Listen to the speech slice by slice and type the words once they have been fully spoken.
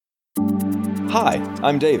Hi,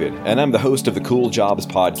 I'm David, and I'm the host of the Cool Jobs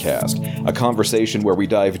Podcast, a conversation where we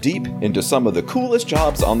dive deep into some of the coolest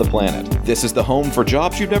jobs on the planet. This is the home for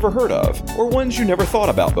jobs you've never heard of, or ones you never thought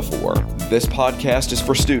about before. This podcast is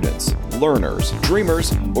for students, learners,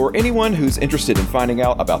 dreamers, or anyone who's interested in finding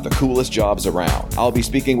out about the coolest jobs around. I'll be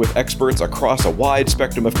speaking with experts across a wide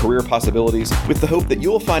spectrum of career possibilities with the hope that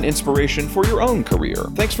you'll find inspiration for your own career.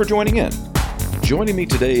 Thanks for joining in. Joining me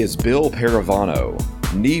today is Bill Paravano,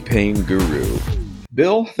 knee pain guru.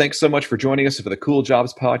 Bill, thanks so much for joining us for the Cool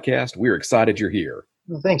Jobs Podcast. We're excited you're here.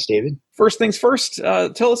 Well, thanks, David. First things first,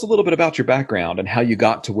 tell us a little bit about your background and how you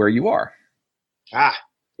got to where you are.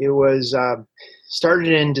 It was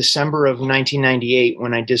started in December of 1998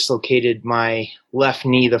 when I dislocated my left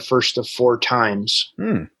knee the first of 4 times.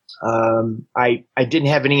 I didn't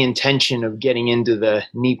have any intention of getting into the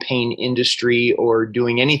knee pain industry or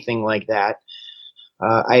doing anything like that.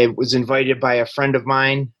 I was invited by a friend of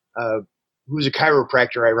mine, who's a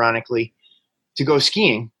chiropractor, ironically, to go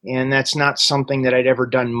skiing. And that's not something that I'd ever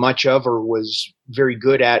done much of or was very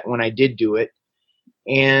good at when I did do it.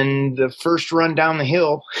 And the first run down the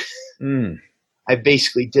hill, I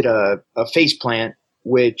basically did a face plant,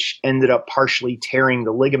 which ended up partially tearing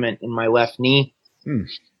the ligament in my left knee.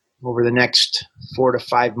 Over the next 4 to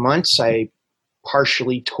 5 months, I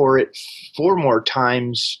partially tore it 4 more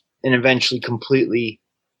times and eventually completely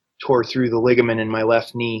tore through the ligament in my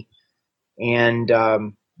left knee, and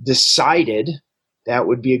decided that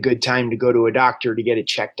would be a good time to go to a doctor to get it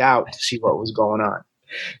checked out to see what was going on.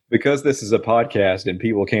 Because this is a podcast and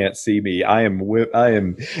people can't see me, I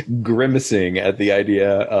am grimacing at the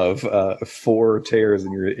idea of 4 tears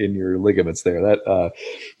in your ligaments there.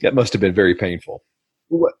 That must have been very painful.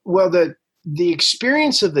 Well, the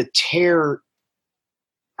experience of the tear,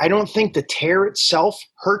 I don't think the tear itself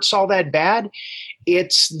hurts all that bad.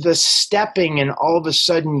 It's the stepping and all of a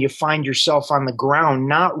sudden you find yourself on the ground,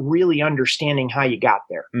 not really understanding how you got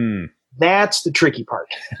there. That's the tricky part.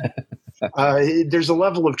 There's a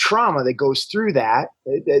level of trauma that goes through that.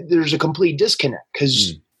 There's a complete disconnect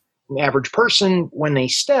because the average person, when they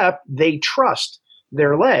step, they trust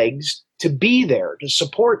their legs to be there, to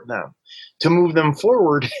support them, to move them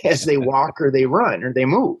forward as they walk or they run or they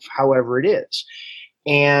move, however it is.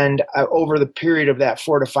 And over the period of that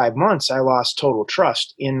 4 to 5 months, I lost total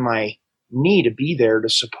trust in my knee to be there to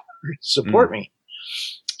support me.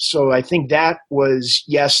 So I think that was,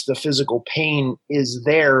 yes, the physical pain is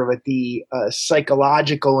there, but the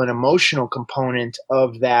psychological and emotional component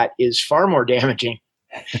of that is far more damaging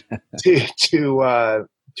to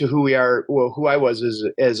who we are, well, who I was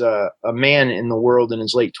as a man in the world in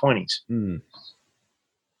his late 20s.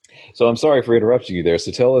 So I'm sorry for interrupting you there.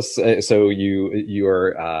 So tell us. So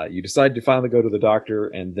you decide to finally go to the doctor,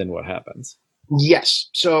 and then what happens? Yes.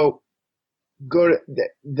 So go to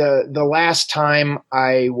the last time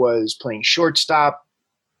I was playing shortstop,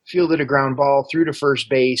 fielded a ground ball through to first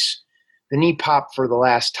base. The knee popped for the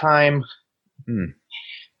last time.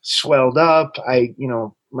 Swelled up.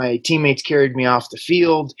 My teammates carried me off the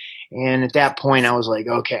field, and at that point I was like,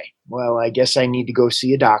 okay, well, I guess I need to go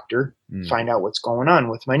see a doctor, find out what's going on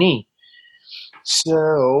with my knee.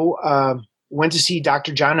 So went to see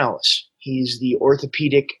Dr. John Ellis. He's the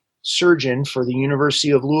orthopedic surgeon for the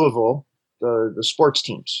University of Louisville, the sports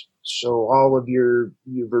teams. So all of your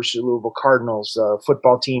University of Louisville Cardinals, the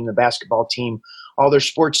football team, the basketball team, all their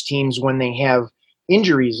sports teams, when they have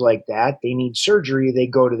injuries like that, they need surgery, they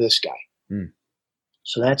go to this guy.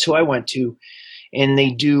 So that's who I went to. And they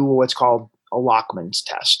do what's called a Lockman's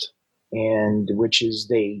test, and which is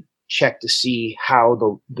they check to see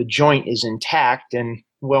how the joint is intact. And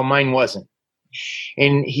well, mine wasn't.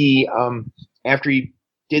 And he, after he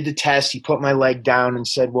did the test, he put my leg down and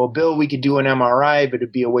said, well, Bill, we could do an MRI, but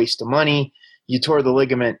it'd be a waste of money. You tore the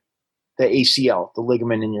ligament, the ACL, the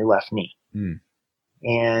ligament in your left knee.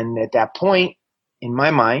 And at that point, in my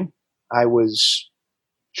mind, I was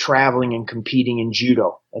traveling and competing in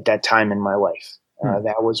judo at that time in my life.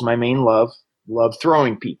 That was my main love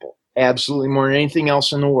throwing people, absolutely more than anything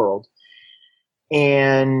else in the world.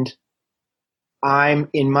 And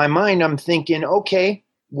in my mind, I'm thinking, okay,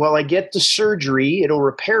 well, I get the surgery, it'll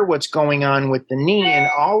repair what's going on with the knee, and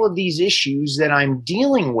all of these issues that I'm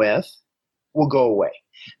dealing with will go away.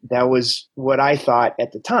 That was what I thought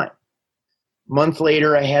at the time. Month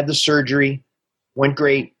later, I had the surgery, went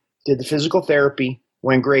great, did the physical therapy,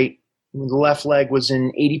 went great. The left leg was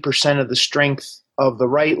in 80% of the strength of the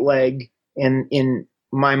right leg. And in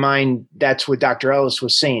my mind, that's what Dr. Ellis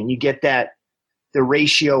was saying. You get the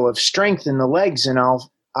ratio of strength in the legs, and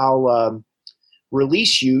I'll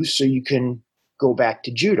release you so you can go back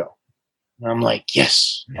to judo. And I'm like,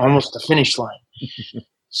 yes, almost the finish line.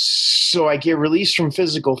 So I get released from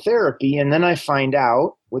physical therapy, and then I find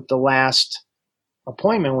out with the last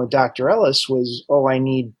appointment with Dr. Ellis was, I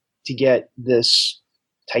need to get this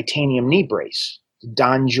titanium knee brace, the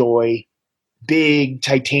DonJoy big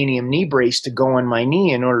titanium knee brace to go on my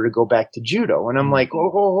knee in order to go back to judo. And I'm like,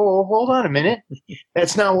 hold on a minute.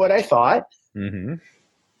 That's not what I thought. Mm-hmm.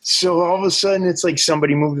 So all of a sudden it's like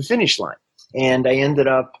somebody moved the finish line. And I ended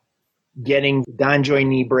up getting the DonJoy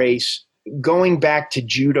knee brace. Going back to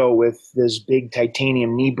judo with this big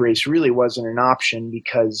titanium knee brace really wasn't an option,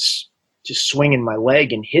 because just swinging my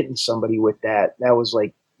leg and hitting somebody with that was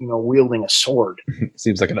like, wielding a sword.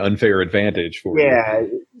 Seems like an unfair advantage for you. Yeah.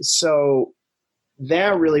 So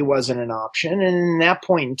that really wasn't an option. And in that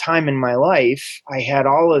point in time in my life, I had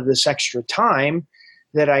all of this extra time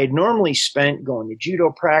that I had normally spent going to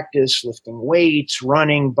judo practice, lifting weights,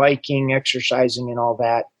 running, biking, exercising, and all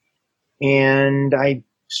that. And I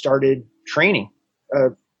started training,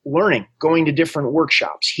 learning, going to different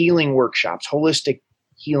workshops, healing workshops, holistic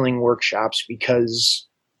healing workshops, because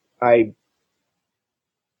I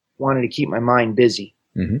wanted to keep my mind busy.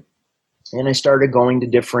 Mm-hmm. And I started going to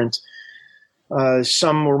different,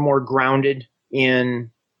 some were more grounded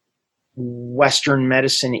in Western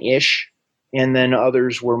medicine-ish, and then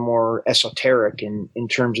others were more esoteric in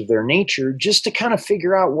terms of their nature, just to kind of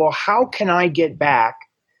figure out, how can I get back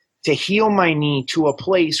to heal my knee to a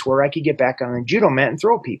place where I could get back on the judo mat and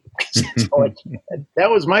throw people?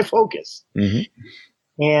 That was my focus.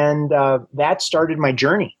 Mm-hmm. And that started my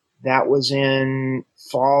journey. That was in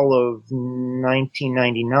fall of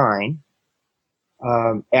 1999,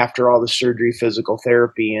 after all the surgery, physical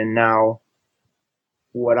therapy, and now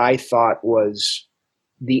what I thought was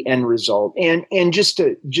the end result. And just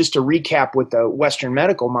to recap with the Western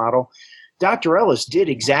medical model, Dr. Ellis did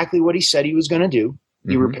exactly what he said he was going to do.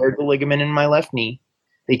 He Mm-hmm. repaired the ligament in my left knee.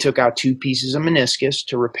 They took out 2 pieces of meniscus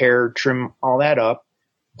to repair, trim all that up.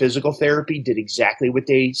 Physical therapy did exactly what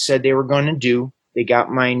they said they were going to do. They got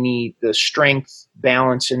my knee, the strength,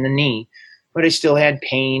 balance in the knee, but I still had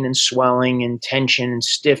pain and swelling and tension and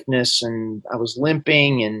stiffness, and I was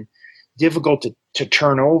limping and difficult to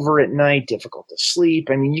turn over at night, difficult to sleep.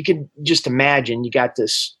 I mean, you could just imagine you got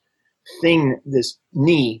this thing, this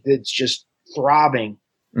knee that's just throbbing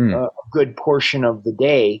a good portion of the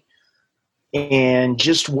day, and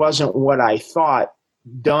just wasn't what I thought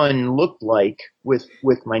done looked like with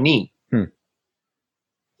my knee.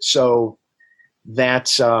 So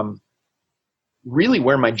that's really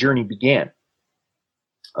where my journey began,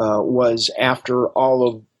 was after all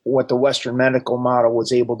of what the Western medical model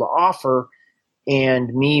was able to offer, and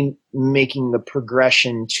me making the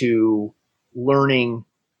progression to learning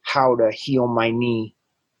how to heal my knee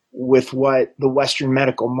with what the Western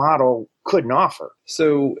medical model couldn't offer.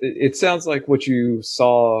 So it sounds like what you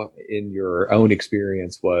saw in your own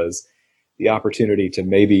experience was the opportunity to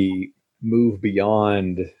maybe move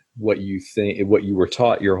beyond what you were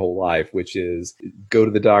taught your whole life, which is go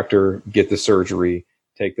to the doctor, get the surgery,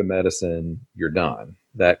 take the medicine, you're done.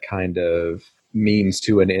 That kind of means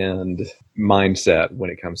to an end mindset when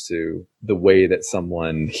it comes to the way that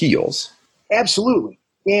someone heals. Absolutely.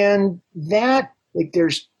 And that, like,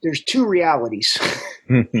 there's 2 realities.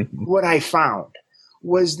 What I found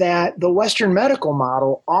was that the Western medical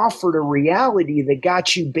model offered a reality that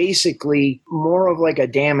got you basically more of like a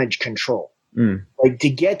damage control. Like, to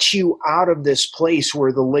get you out of this place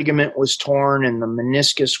where the ligament was torn and the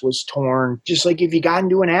meniscus was torn, just like if you got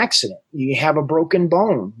into an accident, you have a broken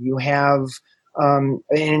bone, you have an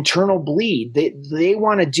internal bleed. They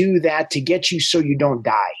want to do that to get you so you don't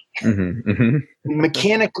die.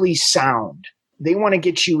 Mechanically sound. They want to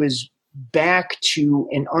get you as back to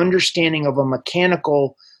an understanding of a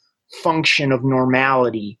mechanical function of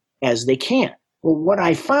normality as they can. Well, what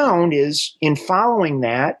I found is, in following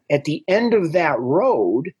that, at the end of that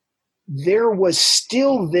road, there was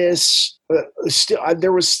still this,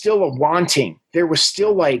 there was still a wanting. There was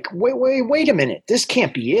still like, wait a minute, this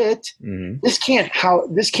can't be it. This can't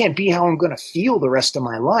be how I'm going to feel the rest of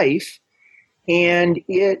my life. And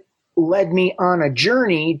it led me on a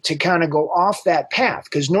journey to kind of go off that path,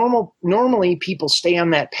 because normally people stay on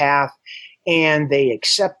that path and they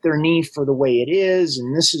accept their knee for the way it is,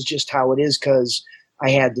 and this is just how it is because I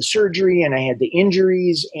had the surgery and I had the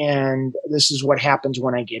injuries, and this is what happens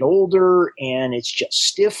when I get older, and it's just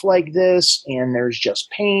stiff like this, and there's just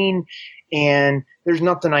pain, and there's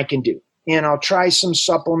nothing I can do. And I'll try some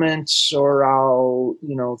supplements, or I'll,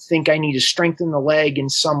 think I need to strengthen the leg in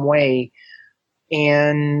some way,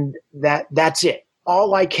 and that's it.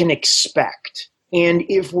 All I can expect. And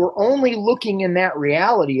if we're only looking in that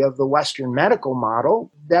reality of the Western medical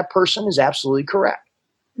model, that person is absolutely correct.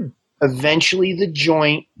 Eventually the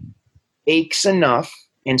joint aches enough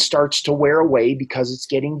and starts to wear away because it's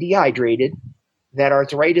getting dehydrated, that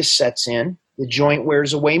arthritis sets in, the joint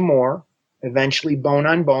wears away more, eventually bone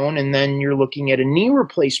on bone, and then you're looking at a knee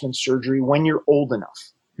replacement surgery when you're old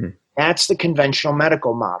enough. That's the conventional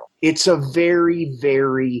medical model. It's a very,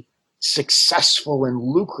 very successful and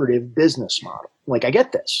lucrative business model. Like, I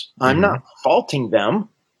get this. I'm not faulting them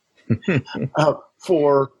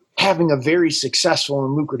for having a very successful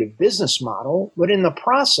and lucrative business model, but in the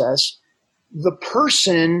process, the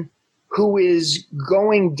person who is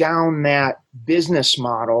going down that business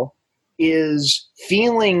model is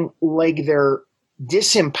feeling like they're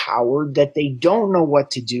disempowered, that they don't know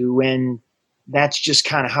what to do, and that's just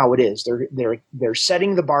kind of how it is. They're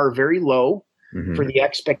setting the bar very low for the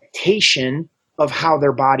expectation of how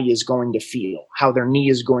their body is going to feel, how their knee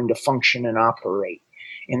is going to function and operate,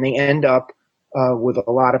 and they end up with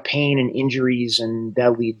a lot of pain and injuries, and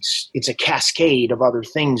that leads. It's a cascade of other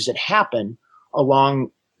things that happen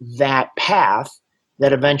along that path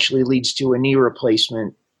that eventually leads to a knee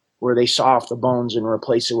replacement, where they saw off the bones and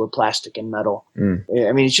replace it with plastic and metal.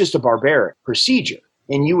 I mean, it's just a barbaric procedure.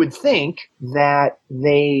 And you would think that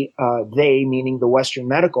they, meaning the Western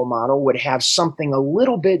medical model, would have something a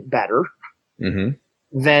little bit better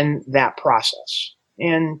than that process.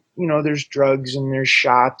 And, you know, there's drugs and there's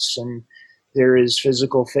shots and there is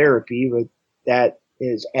physical therapy, but that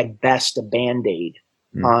is at best a Band-Aid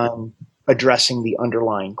on addressing the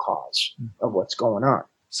underlying cause of what's going on.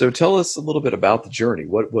 So tell us a little bit about the journey.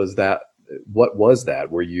 What was that?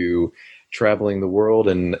 Were you traveling the world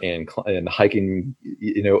and hiking,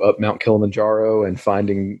 you know, up Mount Kilimanjaro and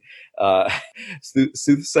finding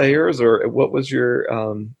soothsayers, or what was your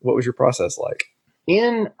process like?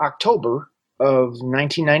 In October of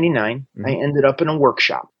 1999, I ended up in a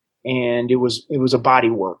workshop, and it was a body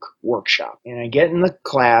work workshop. And I get in the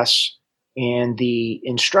class, and the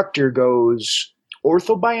instructor goes,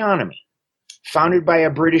 orthobionomy, founded by a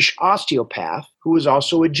British osteopath who was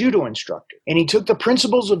also a judo instructor. And he took the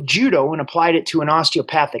principles of judo and applied it to an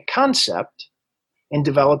osteopathic concept and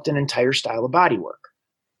developed an entire style of bodywork.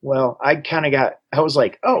 Well, I was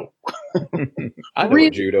like, oh. I know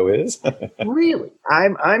what judo is. Really?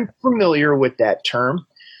 I'm familiar with that term.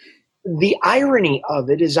 The irony of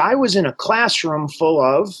it is I was in a classroom full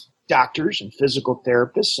of doctors and physical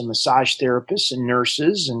therapists and massage therapists and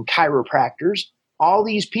nurses and chiropractors, all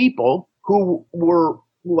these people who were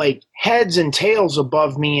like heads and tails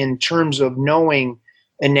above me in terms of knowing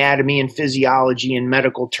anatomy and physiology and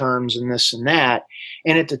medical terms and this and that.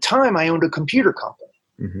 And at the time, I owned a computer company.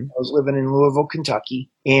 I was living in Louisville, Kentucky,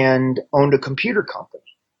 and owned a computer company.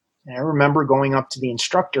 And I remember going up to the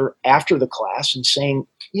instructor after the class and saying,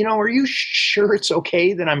 you know, are you sure it's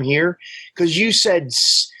okay that I'm here? Because you said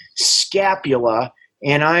scapula,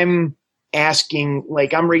 and I'm asking,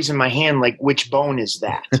 like, I'm raising my hand, like, which bone is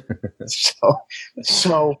that?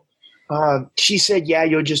 So she said, yeah,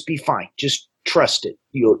 you'll just be fine. Just trust it.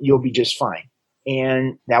 You'll be just fine.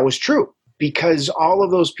 And that was true, because all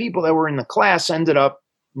of those people that were in the class ended up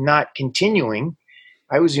not continuing.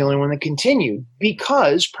 I was the only one that continued,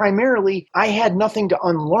 because primarily I had nothing to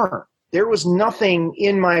unlearn. There was nothing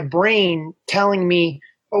in my brain telling me,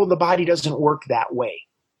 oh, the body doesn't work that way,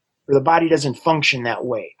 or the body doesn't function that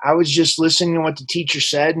way. I was just listening to what the teacher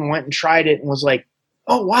said and went and tried it and was like,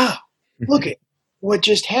 oh, wow, look at what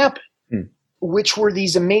just happened, which were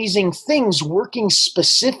these amazing things working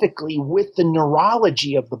specifically with the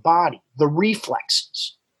neurology of the body, the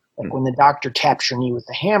reflexes. Like when the doctor taps your knee with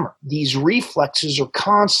the hammer, these reflexes are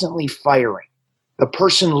constantly firing. The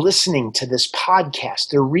person listening to this podcast,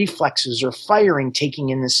 their reflexes are firing, taking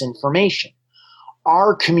in this information.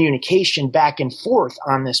 Our communication back and forth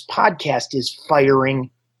on this podcast is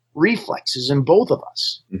firing reflexes in both of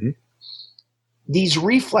us. These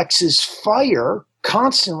reflexes fire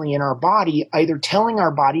constantly in our body, either telling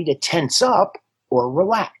our body to tense up or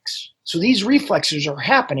relax. So these reflexes are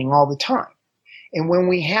happening all the time. And when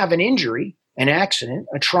we have an injury, an accident,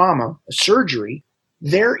 a trauma, a surgery,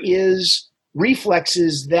 there is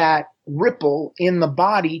reflexes that ripple in the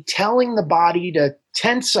body, telling the body to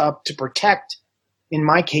tense up to protect, in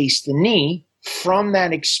my case, the knee, from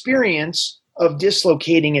that experience of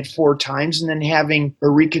dislocating it 4 times and then having a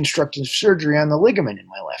reconstructive surgery on the ligament in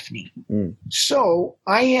my left knee. So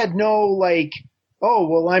I had no like, oh,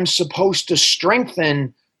 well, I'm supposed to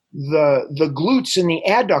strengthen the glutes and the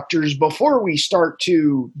adductors before we start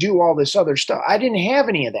to do all this other stuff. I didn't have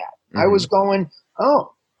any of that. I was going,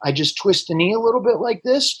 oh, I just twist the knee a little bit like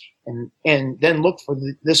this and then look for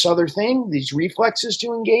this other thing, these reflexes to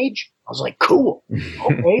engage. I was like, cool.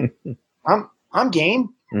 Okay. I'm game.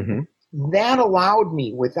 that allowed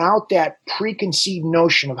me, without that preconceived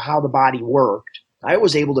notion of how the body worked, I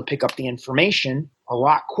was able to pick up the information a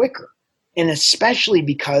lot quicker. And especially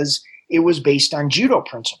because it was based on judo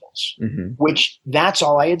principles, which that's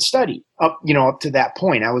all I had studied up to that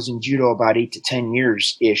point. I was in judo about 8 to 10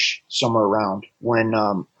 years ish, somewhere around when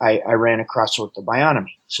I ran across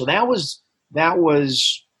orthobionomy. So that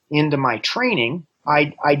was into my training.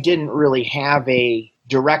 I didn't really have a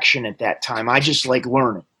direction at that time. I just like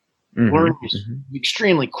learning. Learning is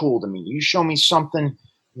extremely cool to me. You show me something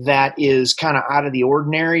that is kind of out of the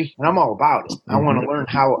ordinary, and I'm all about it. I want to learn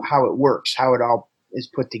how it works, how it all is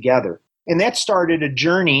put together. And that started a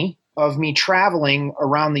journey of me traveling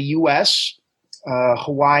around the U.S.,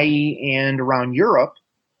 Hawaii, and around Europe,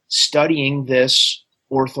 studying this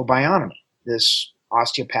orthobionomy, this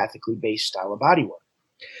osteopathically based style of bodywork.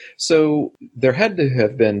 So there had to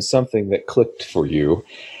have been something that clicked for you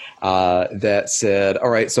that said,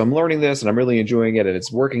 all right, so I'm learning this and I'm really enjoying it and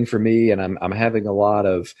it's working for me and I'm having a lot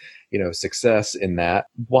of, success in that.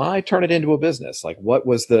 Why turn it into a business? Like what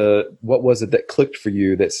was it that clicked for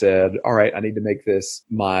you that said, all right, I need to make this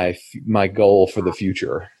my goal for the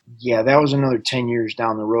future? Yeah, that was another 10 years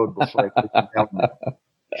down the road before I could help me.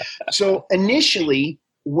 So initially,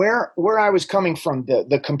 where I was coming from,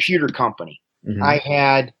 the computer company, I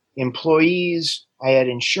had employees, I had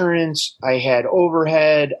insurance, I had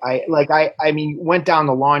overhead. I went down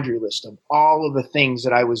the laundry list of all of the things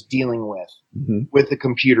that I was dealing with the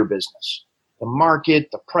computer business, the market,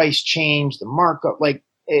 the price change, the markup, and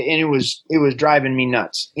it was driving me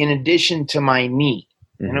nuts. In addition to my knee,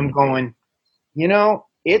 and I'm going,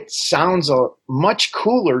 it sounds much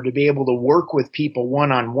cooler to be able to work with people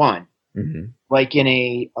one-on-one. Like in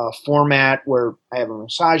a format where I have a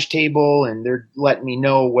massage table and they're letting me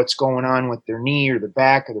know what's going on with their knee or the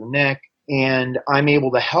back or their neck, and I'm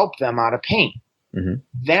able to help them out of pain.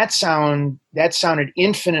 That sounded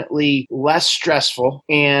infinitely less stressful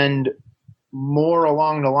and more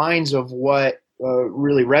along the lines of what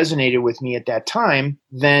really resonated with me at that time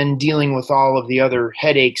than dealing with all of the other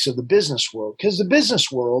headaches of the business world. Because the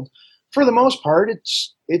business world, for the most part,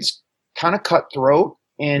 it's kind of cutthroat.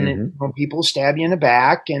 And when people stab you in the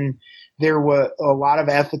back, and there were a lot of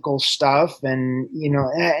ethical stuff, and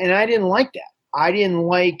I didn't like that. I didn't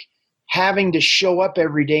like having to show up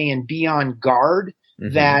every day and be on guard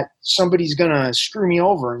that somebody's going to screw me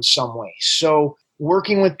over in some way. So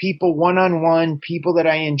working with people one-on-one, people that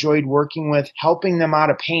I enjoyed working with, helping them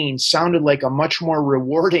out of pain sounded like a much more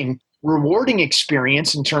rewarding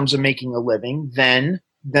experience in terms of making a living than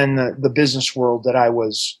the business world that I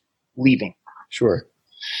was leaving. Sure.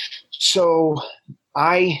 So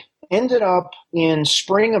I ended up in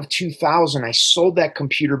spring of 2000, I sold that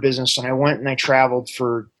computer business and I went and I traveled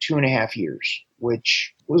for 2.5 years,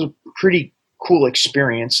 which was a pretty cool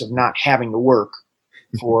experience of not having to work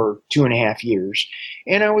for 2.5 years.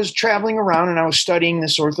 And I was traveling around and I was studying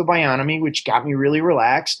this orthobionomy, which got me really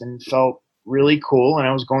relaxed and felt really cool. And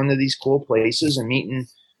I was going to these cool places and meeting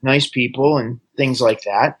nice people and things like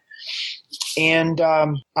that. And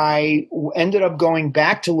I ended up going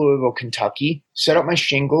back to Louisville, Kentucky, set up my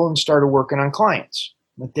shingle and started working on clients.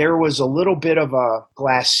 But there was a little bit of a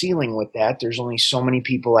glass ceiling with that. There's only so many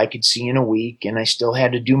people I could see in a week, and I still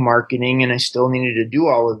had to do marketing, and I still needed to do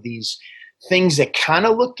all of these things that kind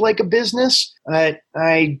of looked like a business. But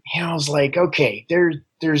I was like, okay,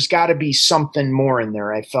 there's got to be something more in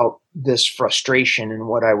there. I felt this frustration in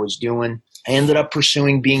what I was doing. I ended up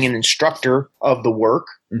pursuing being an instructor of the work.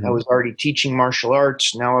 I was already teaching martial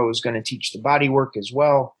arts. Now I was going to teach the body work as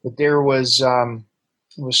well. But there was,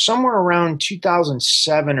 it was somewhere around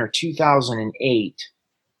 2007 or 2008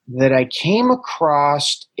 that I came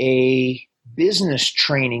across a business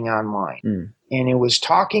training online. And it was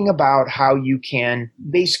talking about how you can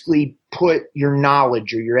basically put your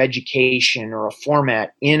knowledge or your education or a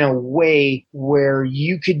format in a way where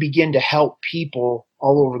you could begin to help people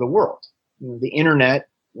all over the world. The internet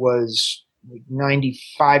was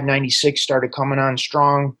 95, 96 started coming on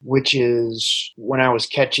strong, which is when I was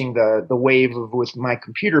catching the wave with my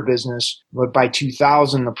computer business. But by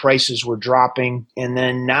 2000, the prices were dropping. And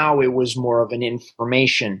then now it was more of an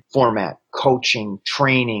information format, coaching,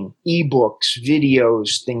 training, ebooks,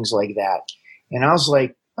 videos, things like that. And I was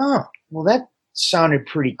like, oh, well, that sounded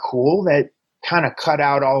pretty cool. That kind of cut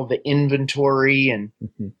out all the inventory, and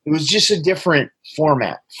it was just a different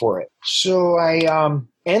format for it. So I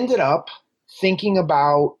ended up thinking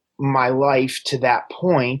about my life to that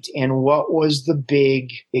point and what was the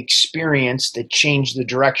big experience that changed the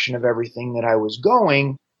direction of everything that I was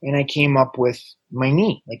going. And I came up with my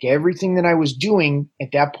knee. Like everything that I was doing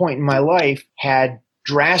at that point in my life had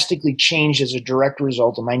drastically changed as a direct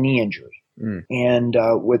result of my knee injury. And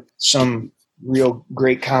with some real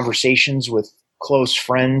great conversations with close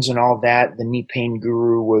friends and all that, the Knee Pain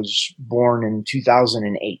Guru was born in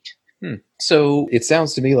 2008. So it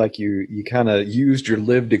sounds to me like you kind of used your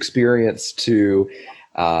lived experience to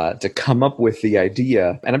come up with the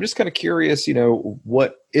idea. And I'm just kind of curious,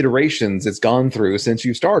 what iterations it's gone through since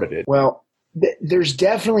you started it. Well, there's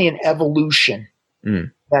definitely an evolution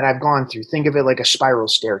that I've gone through. Think of it like a spiral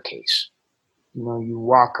staircase. You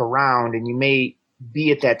walk around and you may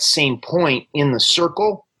be at that same point in the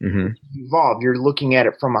circle. You evolve. You're looking at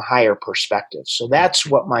it from a higher perspective. So that's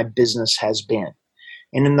what my business has been.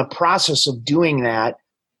 And in the process of doing that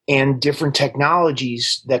and different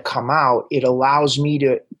technologies that come out, it allows me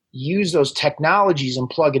to use those technologies and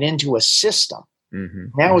plug it into a system.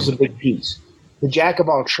 That was a big piece. The jack of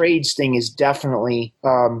all trades thing is definitely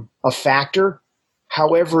a factor.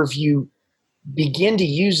 However, if you begin to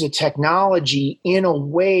use the technology in a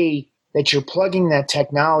way that you're plugging that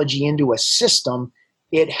technology into a system,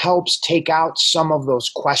 it helps take out some of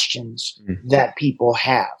those questions that people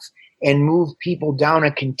have and move people down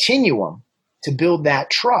a continuum to build that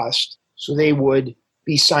trust so they would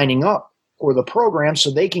be signing up for the program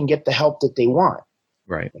so they can get the help that they want.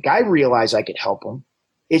 Right. Like, I realize I could help them.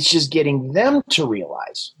 It's just getting them to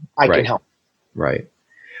realize I can help. Right.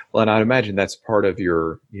 Well, and I'd imagine that's part of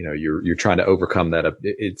your, you're trying to overcome that.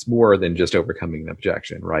 It's more than just overcoming an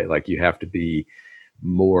objection, right? Like, you have to be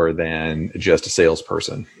more than just a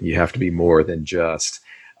salesperson. You have to be more than just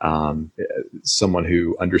someone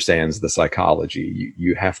who understands the psychology.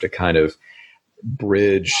 You have to kind of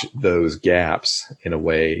bridge those gaps in a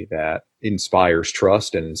way that inspires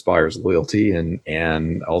trust and inspires loyalty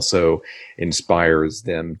and also inspires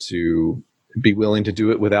them to be willing to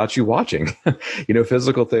do it without you watching.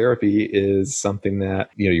 Physical therapy is something that,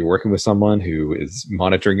 you're working with someone who is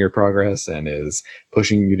monitoring your progress and is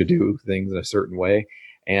pushing you to do things in a certain way.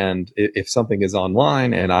 And if something is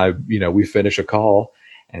online and we finish a call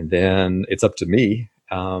and then it's up to me,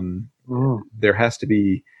 there has to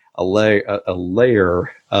be a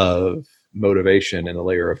layer of motivation and a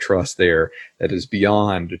layer of trust there that is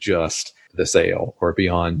beyond just the sale or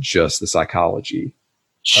beyond just the psychology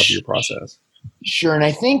of your process. Sure. And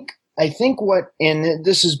I think and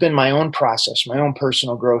this has been my own process, my own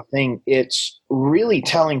personal growth thing. It's really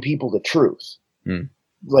telling people the truth.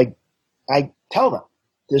 Like, I tell them,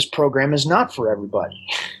 this program is not for everybody.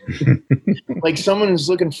 Like, someone who's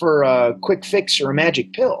looking for a quick fix or a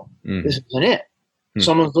magic pill, this isn't it.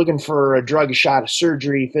 Someone's looking for a drug, a shot, a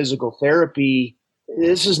surgery, physical therapy,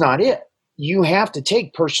 this is not it. You have to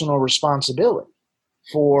take personal responsibility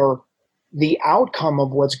for the outcome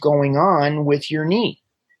of what's going on with your knee.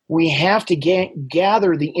 We have to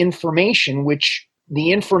gather the information, which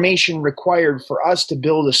the information required for us to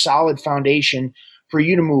build a solid foundation for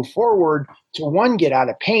you to move forward to, one, get out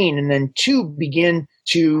of pain, and then two, begin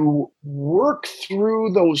to work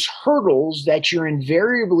through those hurdles that you're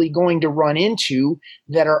invariably going to run into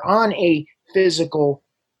that are on a physical,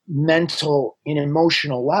 mental, and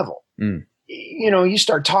emotional level. You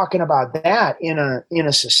start talking about that in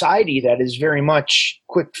a society that is very much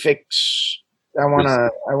quick fix. I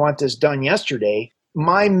want this done yesterday.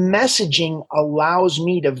 My messaging allows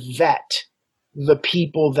me to vet the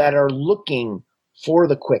people that are looking for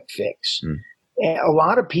the quick fix. And a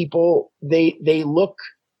lot of people, they look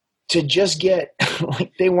to just get,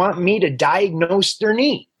 like, they want me to diagnose their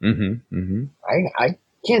knee. I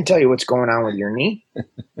can't tell you what's going on with your knee.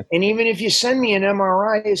 And even if you send me an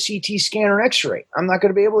MRI, a CT scan, or X-ray, I'm not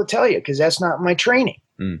going to be able to tell you because that's not my training.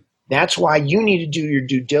 That's why you need to do your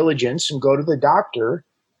due diligence and go to the doctor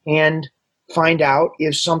and find out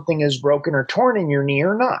if something is broken or torn in your knee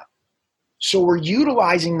or not. So we're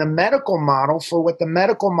utilizing the medical model for what the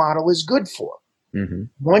medical model is good for.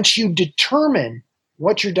 Once you determine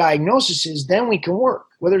what your diagnosis is, then we can work.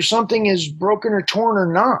 Whether something is broken or torn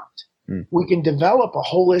or not, we can develop a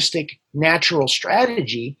holistic, natural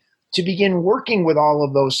strategy to begin working with all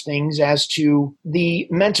of those things as to the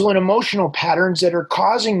mental and emotional patterns that are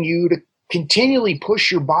causing you to continually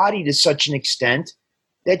push your body to such an extent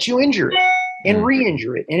that you injure it and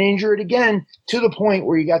re-injure it and injure it again to the point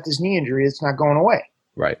where you got this knee injury that's not going away.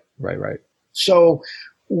 Right. So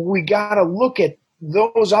we got to look at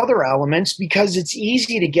those other elements because it's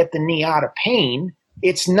easy to get the knee out of pain.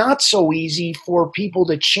 It's not so easy for people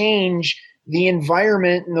to change the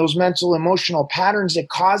environment and those mental, emotional patterns that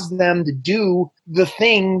cause them to do the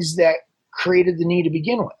things that created the knee to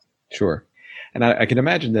begin with. Sure. And I can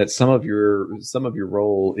imagine that some of your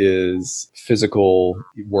role is physical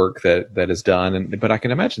work that is done, but I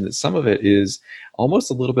can imagine that some of it is almost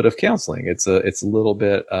a little bit of counseling. It's a little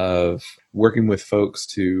bit of working with folks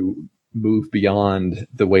to move beyond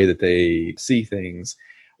the way that they see things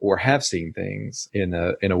or have seen things in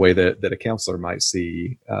a way that a counselor might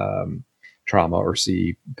see trauma or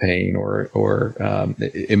see pain or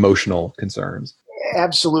emotional concerns.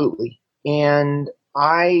 Absolutely. And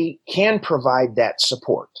I can provide that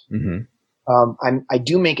support. Mm-hmm. I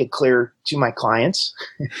do make it clear to my clients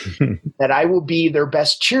that I will be their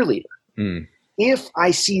best cheerleader. Mm. If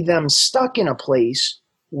I see them stuck in a place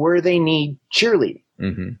where they need cheerleading.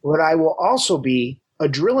 Mm-hmm. But I will also be a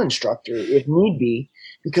drill instructor if need be,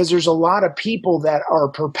 because there's a lot of people that are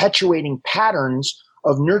perpetuating patterns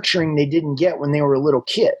of nurturing they didn't get when they were a little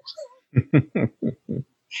kid.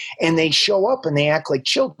 And they show up and they act like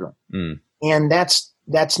children. Mm. And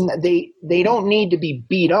they don't need to be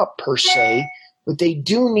beat up per se, but they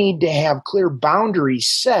do need to have clear boundaries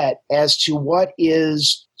set as to what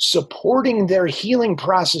is supporting their healing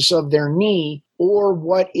process of their knee or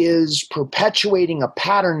what is perpetuating a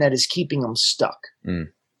pattern that is keeping them stuck. Mm.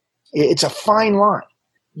 It's a fine line.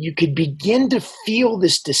 You could begin to feel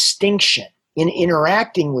this distinction in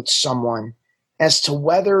interacting with someone as to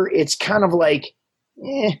whether it's kind of like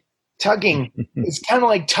tugging. It's kind of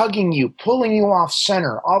like tugging you, pulling you off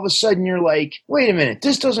center. All of a sudden you're like, wait a minute,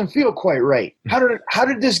 this doesn't feel quite right. How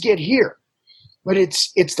did this get here? But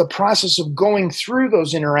it's the process of going through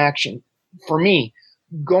those interactions. For me,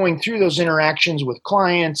 going through those interactions with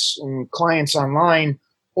clients and clients online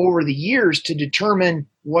over the years to determine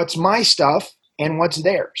what's my stuff and what's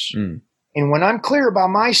theirs. Mm. And when I'm clear about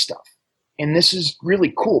my stuff, and this is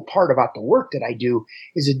really cool part about the work that I do,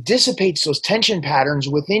 is it dissipates those tension patterns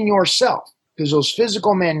within yourself, because those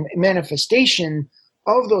physical manifestation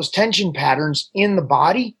of those tension patterns in the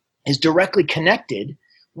body is directly connected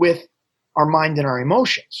with our mind and our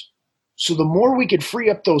emotions. So the more we could free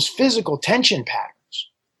up those physical tension patterns,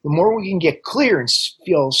 the more we can get clear and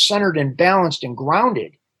feel centered and balanced and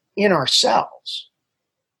grounded in ourselves.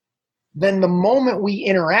 Then the moment we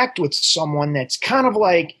interact with someone that's kind of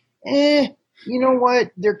like, you know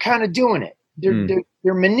what? They're kind of doing it.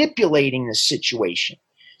 They're manipulating the situation.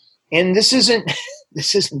 And this isn't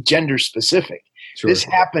gender specific. Sure. This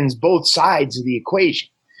happens both sides of the equation.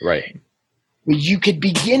 Right. But you could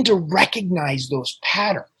begin to recognize those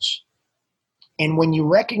patterns. And when you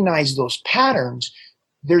recognize those patterns,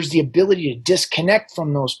 there's the ability to disconnect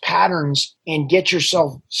from those patterns and get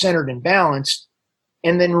yourself centered and balanced,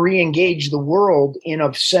 and then re-engage the world in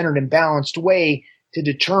a centered and balanced way to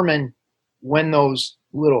determine when those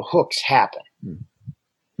little hooks happen.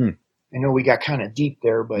 I know we got kind of deep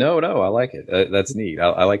there, but no, I like it. That's neat.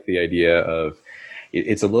 I like the idea of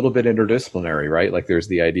it's a little bit interdisciplinary, right? Like there's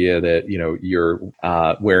the idea that, you're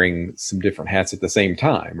wearing some different hats at the same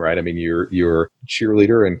time, right? I mean, you're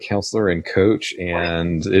cheerleader and counselor and coach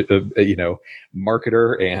and,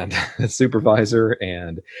 marketer and supervisor.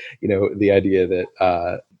 And, the idea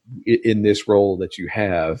that in this role that you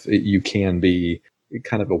have, you can be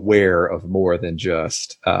kind of aware of more than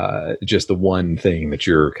just the one thing that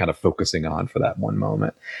you're kind of focusing on for that one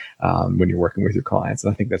moment when you're working with your clients.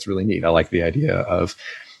 And I think that's really neat. I like the idea of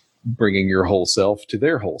bringing your whole self to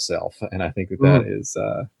their whole self. And I think that is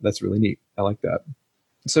that's really neat. I like that.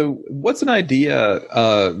 So what's an idea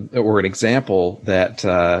or an example that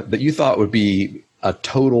you thought would be a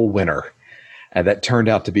total winner and that turned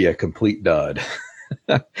out to be a complete dud?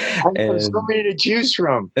 There's so many to choose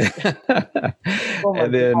from.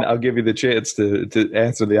 And then God. I'll give you the chance to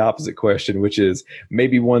answer the opposite question, which is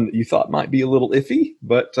maybe one that you thought might be a little iffy,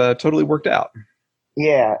 but totally worked out.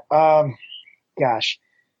 Yeah. Gosh,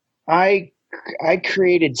 I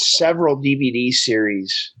created several DVD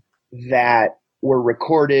series that were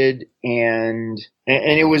recorded, and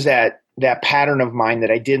it was that pattern of mine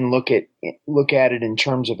that I didn't look at it in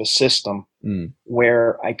terms of a system,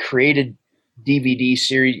 where I created DVD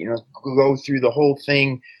series, go through the whole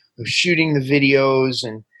thing of shooting the videos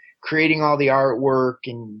and creating all the artwork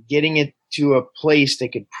and getting it to a place they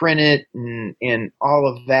could print it and all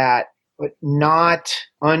of that, but not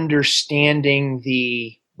understanding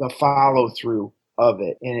the follow through of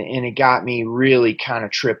it. And it got me really kind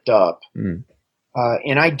of tripped up.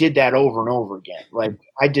 And I did that over and over again. Like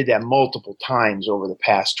I did that multiple times over the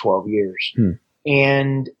past 12 years.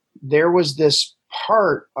 And there was this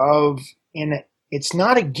part of, and it's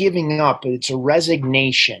not a giving up, but it's a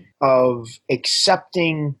resignation of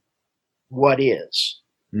accepting what is,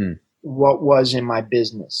 what was in my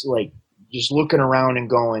business, like just looking around and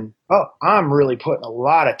going, oh, I'm really putting a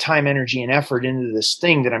lot of time, energy, and effort into this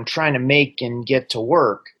thing that I'm trying to make and get to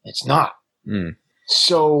work. It's not. Mm.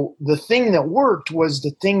 So the thing that worked was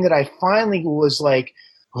the thing that I finally was like,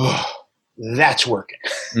 oh, that's working.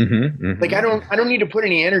 Mm-hmm, mm-hmm. Like I don't need to put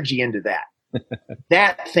any energy into that.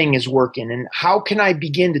 That thing is working. And how can I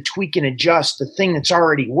begin to tweak and adjust the thing that's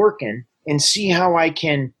already working and see how I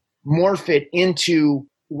can morph it into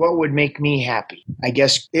what would make me happy? I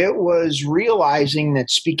guess it was realizing that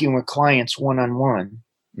speaking with clients one-on-one,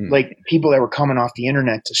 like people that were coming off the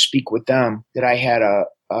internet to speak with them, that I had a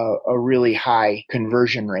really high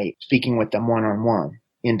conversion rate speaking with them one-on-one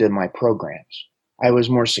into my programs. I was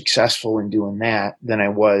more successful in doing that than I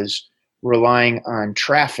was relying on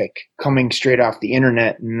traffic coming straight off the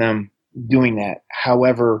internet and them doing that.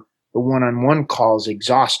 However, the one-on-one calls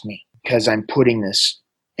exhaust me because I'm putting this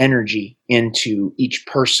energy into each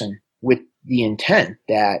person with the intent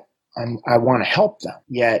that I want to help them.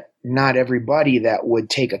 Yet not everybody that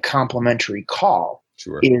would take a complimentary call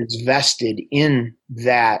is vested in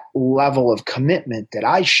that level of commitment that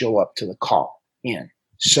I show up to the call in.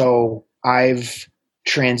 So I've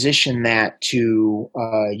transitioned that to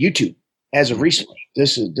YouTube as of recently.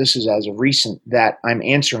 This is as of recent that I'm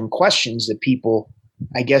answering questions that people,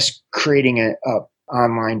 I guess, creating a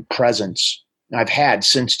online presence I've had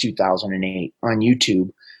since 2008 on YouTube,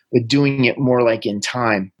 but doing it more like in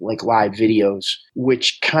time, like live videos,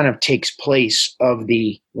 which kind of takes place of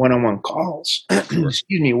the one-on-one calls.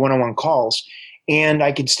 One-on-one calls. And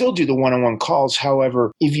I could still do the one-on-one calls.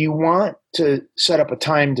 However, if you want to set up a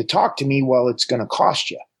time to talk to me, well, it's going to cost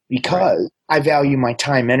you because I value my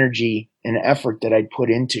time, energy, and effort that I'd put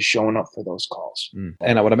into showing up for those calls.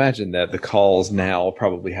 And I would imagine that the calls now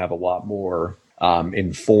probably have a lot more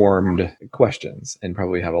informed questions and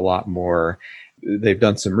probably have a lot more. They've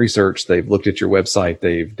done some research. They've looked at your website.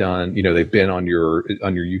 They've done, they've been on your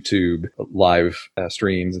YouTube live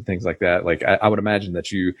streams and things like that. Like I would imagine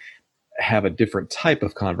that you have a different type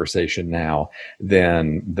of conversation now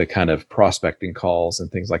than the kind of prospecting calls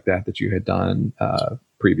and things like that you had done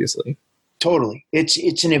previously. Totally.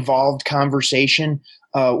 It's an evolved conversation.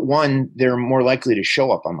 One, they're more likely to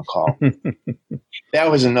show up on the call. That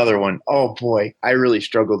was another one. Oh boy, I really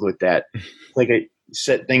struggled with that. Like I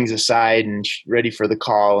set things aside and ready for the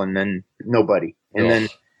call and then nobody. And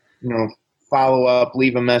then, follow up,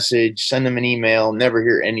 leave a message, send them an email, never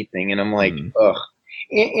hear anything. And I'm like, ugh.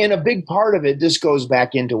 And a big part of it, this goes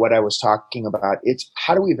back into what I was talking about. It's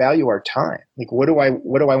how do we value our time? Like, what do I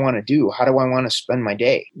want to do? How do I want to spend my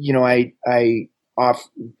day?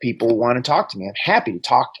 People want to talk to me. I'm happy to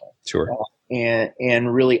talk to them. Sure.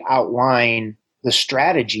 And really outline the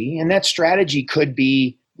strategy. And that strategy could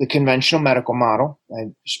be the conventional medical model.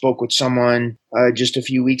 I spoke with someone just a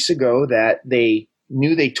few weeks ago that they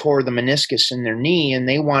knew they tore the meniscus in their knee and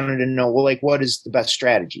they wanted to know, well, like, what is the best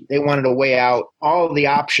strategy? They wanted to weigh out all the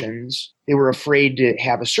options. They were afraid to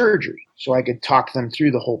have a surgery. So I could talk them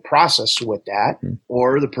through the whole process with that.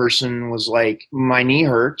 Or the person was like, my knee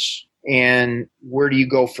hurts. And where do you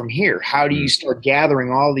go from here? How do you start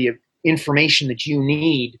gathering all the information that you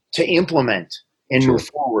need to implement and move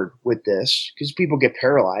forward with this? Because people get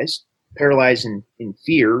paralyzed in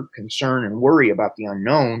fear, concern, and worry about the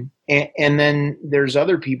unknown. And then there's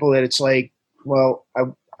other people that it's like, well,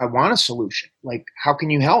 I want a solution. Like, how can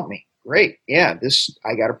you help me? Great. Yeah,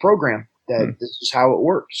 I got a program that this is how it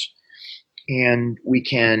works. And we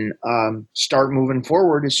can start moving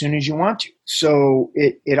forward as soon as you want to. So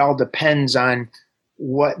it all depends on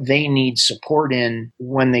what they need support in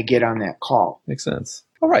when they get on that call. Makes sense.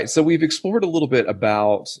 All right. So we've explored a little bit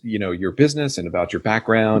about, your business and about your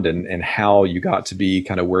background and how you got to be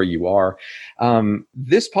kind of where you are.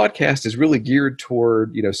 This podcast is really geared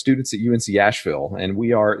toward, students at UNC Asheville, and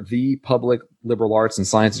we are the public liberal arts and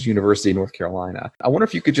sciences university in North Carolina. I wonder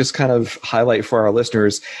if you could just kind of highlight for our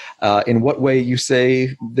listeners in what way you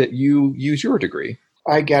say that you use your degree.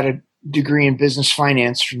 I got a degree in business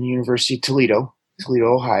finance from the University of Toledo,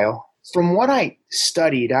 Ohio. From what I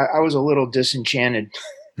studied, I was a little disenchanted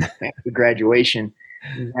after graduation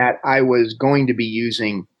that I was going to be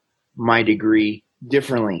using my degree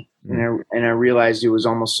differently. And I realized it was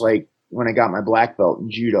almost like when I got my black belt in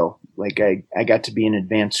judo, like I got to be an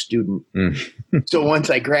advanced student. So once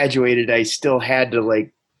I graduated, I still had to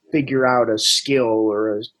figure out a skill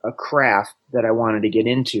or a craft that I wanted to get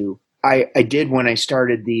into. I did when I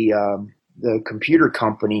started the computer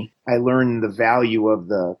company. I learned the value of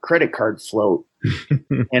the credit card float.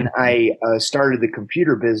 And I started the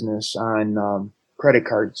computer business on credit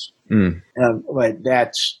cards. But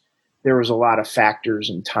there was a lot of factors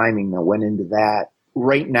and timing that went into that.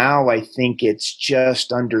 right now, I think it's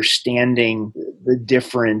just understanding the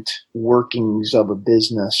different workings of a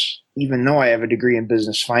business. Even though I have a degree in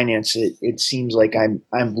business finance, it seems like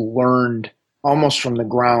I've learned almost from the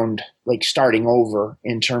ground, like starting over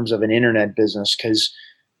in terms of an internet business. Because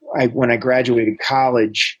when I graduated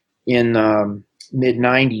college in mid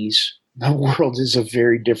 90s, the world is a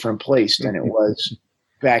very different place than it was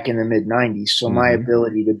back in the mid 90s. So my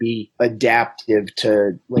ability to be adaptive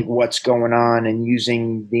to like what's going on and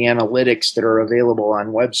using the analytics that are available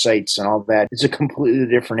on websites and all that is a completely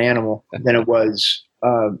different animal than it was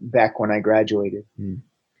back when I graduated.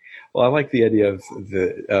 Well, I like the idea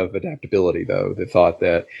of adaptability, though. The thought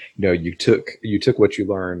that you took what you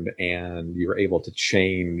learned and you were able to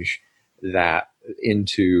change that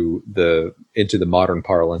into the modern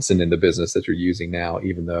parlance and in the business that you're using now,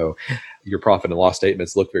 even though your profit and loss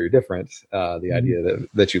statements look very different. The idea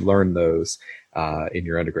that you learned those in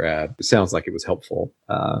your undergrad sounds like it was helpful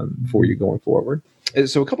for you going forward.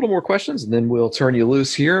 So a couple of more questions, and then we'll turn you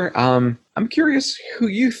loose here. I'm curious who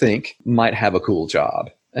you think might have a cool job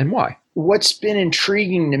and why. What's been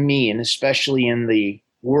intriguing to me, and especially in the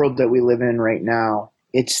world that we live in right now,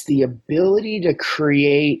 it's the ability to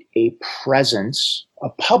create a presence, a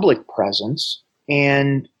public presence,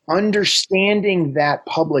 and understanding that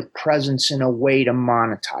public presence in a way to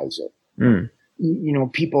monetize it.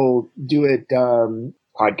 People do it,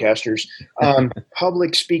 podcasters,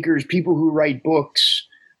 public speakers, people who write books,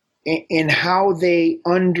 and how they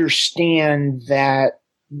understand that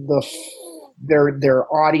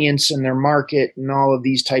their audience and their market and all of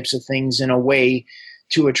these types of things in a way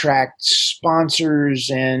to attract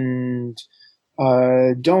sponsors and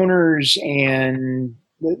donors and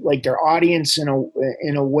like their audience in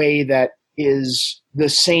a way that is the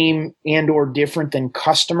same and or different than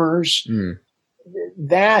customers.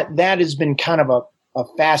 That has been kind of a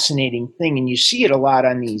fascinating thing, and you see it a lot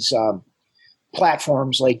on these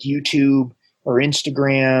platforms like YouTube or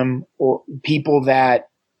Instagram, or people that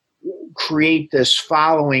create this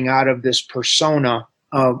following out of this persona,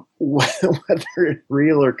 whether it's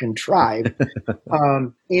real or contrived,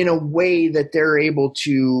 in a way that they're able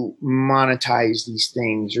to monetize these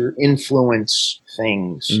things or influence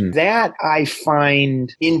things. That I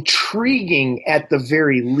find intriguing at the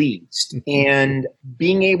very least, and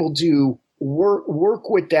being able to work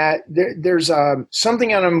with that. There's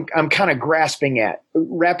something I'm kind of grasping at,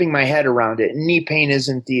 wrapping my head around it. Knee pain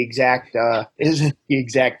isn't the exact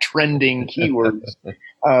trending keywords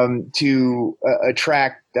to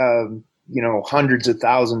attract hundreds of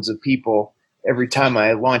thousands of people every time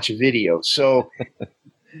I launch a video. So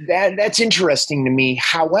that's interesting to me.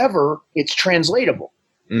 However, it's translatable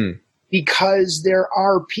because there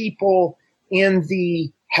are people in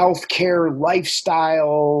the healthcare,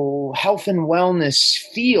 lifestyle, health and wellness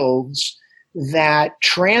fields that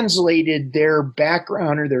translated their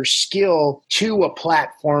background or their skill to a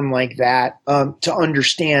platform like that to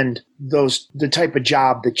understand the type of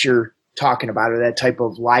job that you're talking about, or that type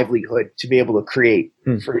of livelihood to be able to create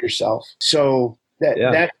for yourself. So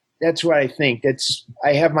that's what I think.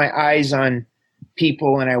 I have my eyes on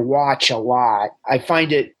people and I watch a lot. I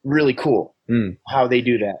find it really cool how they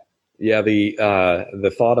do that. Yeah,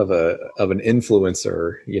 the thought of an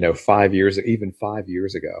influencer, 5 years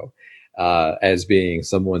ago, as being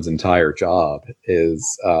someone's entire job it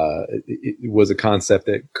was a concept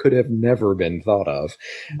that could have never been thought of,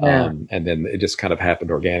 and then it just kind of happened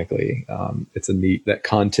organically. It's a neat that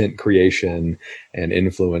content creation and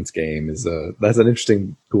influence game that's an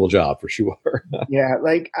interesting, cool job for sure. Yeah,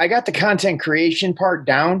 like I got the content creation part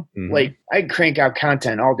down. Like I crank out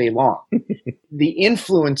content all day long. The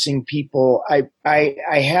influencing people, I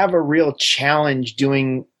have a real challenge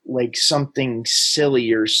doing like something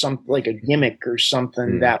silly or something like a gimmick or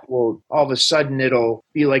something that will all of a sudden it'll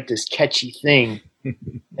be like this catchy thing.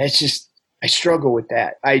 That's just, I struggle with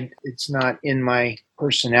that. It's not in my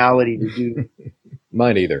personality to do.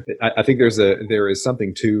 Mine either. I think there is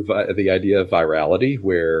something to the idea of virality,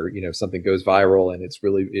 where something goes viral and it's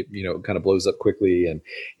really it kind of blows up quickly, and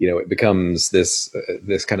it becomes this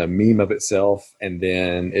kind of meme of itself, and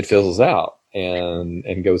then it fizzles out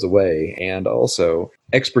and goes away. And also,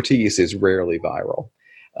 expertise is rarely viral,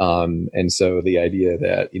 and so the idea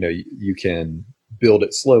that you can build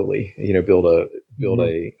it slowly, build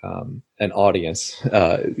an audience,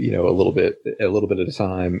 a little bit at a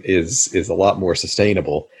time is a lot more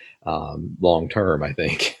sustainable long term. I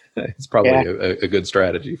think it's probably a good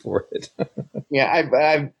strategy for it.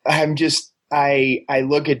 Yeah, I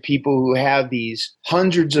look at people who have these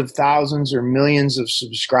hundreds of thousands or millions of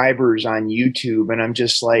subscribers on YouTube, and I'm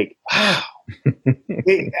just like, wow.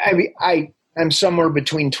 I'm somewhere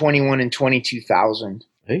between 21 and 22,000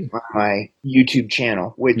 on my YouTube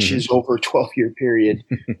channel, which is over a 12-year period,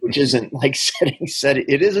 which isn't like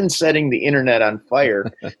it isn't setting the internet on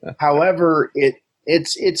fire. However,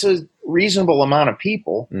 it's a reasonable amount of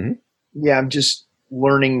people. Yeah, I'm just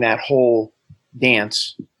learning that whole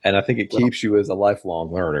dance. And I think it keeps you as a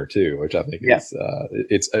lifelong learner too, which I think is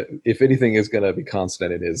it's if anything is going to be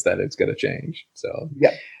constant, it is that it's going to change. So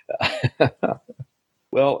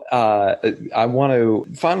Well, I want to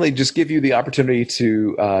finally just give you the opportunity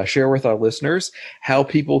to share with our listeners how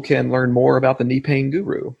people can learn more about the Knee Pain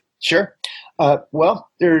Guru. Sure. Well,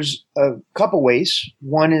 there's a couple ways.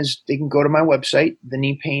 One is they can go to my website,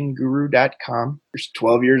 thekneepainguru.com. There's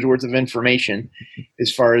 12 years worth of information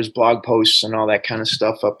as far as blog posts and all that kind of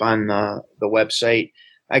stuff up on the website.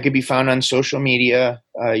 I could be found on social media,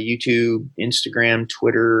 YouTube, Instagram,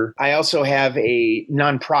 Twitter. I also have a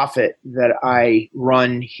nonprofit that I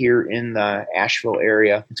run here in the Asheville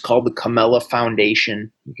area. It's called the Camella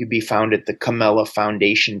Foundation. You could be found at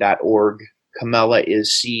thecamellafoundation.org. Camella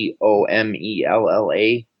is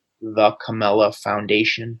Comella, the Camella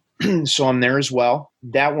Foundation. So I'm there as well.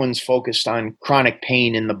 That one's focused on chronic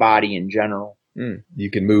pain in the body in general. You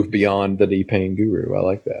can move beyond the Knee Pain Guru. I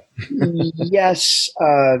like that. Yes,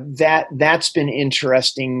 that's been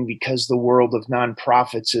interesting because the world of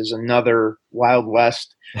nonprofits is another Wild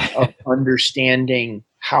West of understanding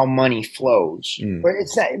how money flows. But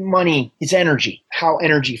it's not money, it's energy, how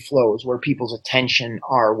energy flows, where people's attention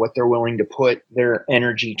are, what they're willing to put their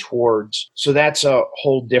energy towards. So that's a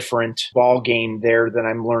whole different ball game there that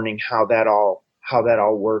I'm learning how that all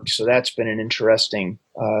works. So that's been an interesting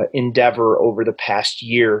endeavor over the past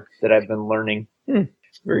year that I've been learning.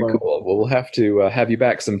 Very cool. Well, we'll have to have you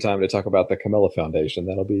back sometime to talk about the Camella Foundation.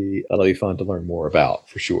 That'll be fun to learn more about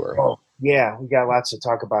for sure. Oh, yeah, we got lots to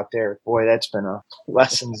talk about there. Boy, that's been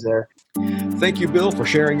lessons there. Thank you, Bill, for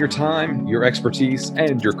sharing your time, your expertise,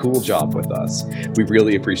 and your cool job with us. We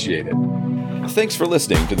really appreciate it. Thanks for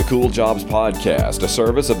listening to the Cool Jobs Podcast, a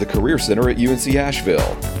service of the Career Center at UNC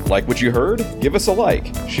Asheville. Like what you heard? Give us a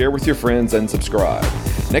like, share with your friends, and subscribe.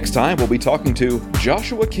 Next time, we'll be talking to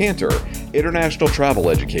Joshua Cantor, international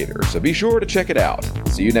travel educator, so be sure to check it out.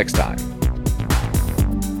 See you next time.